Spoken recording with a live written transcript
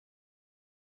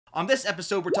On this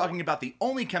episode, we're talking about the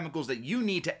only chemicals that you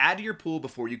need to add to your pool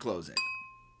before you close it.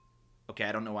 Okay,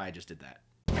 I don't know why I just did that.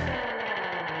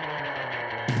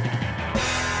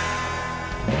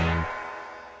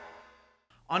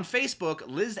 On Facebook,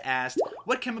 Liz asked,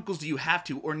 what chemicals do you have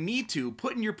to or need to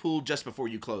put in your pool just before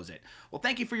you close it? Well,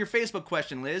 thank you for your Facebook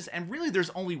question, Liz. And really,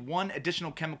 there's only one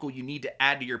additional chemical you need to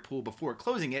add to your pool before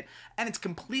closing it, and it's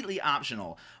completely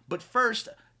optional. But first,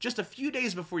 just a few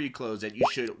days before you close it, you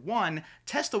should, 1,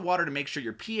 test the water to make sure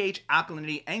your pH,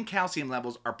 alkalinity, and calcium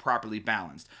levels are properly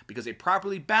balanced, because a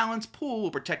properly balanced pool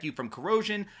will protect you from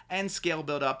corrosion and scale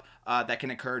buildup that can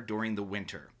occur during the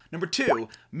winter. Number 2,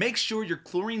 make sure your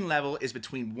chlorine level is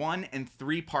between 1 and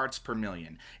 3 parts per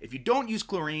million. If you don't use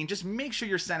chlorine, just make sure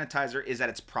your sanitizer is at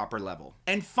its proper level.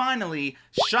 And finally,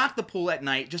 shock the pool at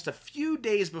night just a few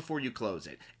days before you close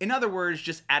it. In other words,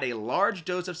 just add a large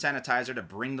dose of sanitizer to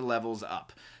bring the levels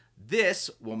up. This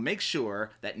will make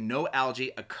sure that no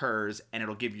algae occurs, and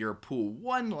it'll give your pool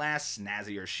one last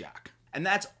snazzier shock. And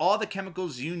that's all the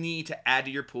chemicals you need to add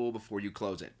to your pool before you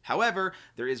close it. However,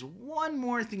 there is one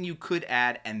more thing you could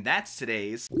add, and that's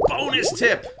today's bonus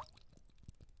tip.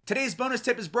 Today's bonus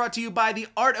tip is brought to you by The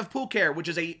Art of Pool Care, which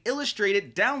is an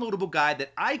illustrated, downloadable guide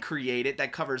that I created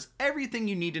that covers everything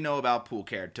you need to know about pool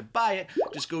care. To buy it,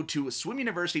 just go to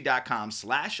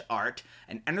swimuniversity.com/art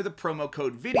and enter the promo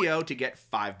code VIDEO to get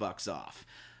 $5 off.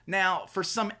 Now, for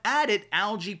some added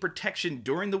algae protection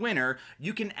during the winter,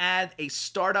 you can add a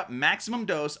startup maximum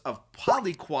dose of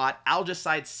Poly-Quat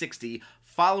Algaecide 60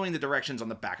 following the directions on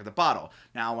the back of the bottle.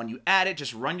 Now, when you add it,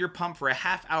 just run your pump for a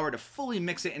half hour to fully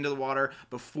mix it into the water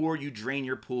before you drain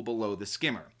your pool below the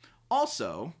skimmer.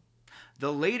 Also,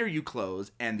 the later you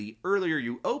close and the earlier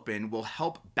you open will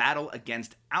help battle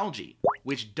against algae,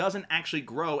 which doesn't actually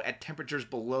grow at temperatures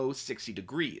below 60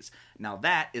 degrees. Now,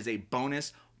 that is a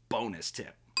bonus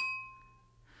tip.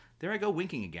 There I go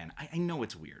winking again. I know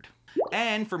it's weird.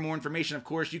 And for more information, of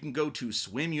course, you can go to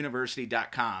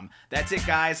swimuniversity.com. That's it,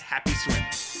 guys. Happy swimming.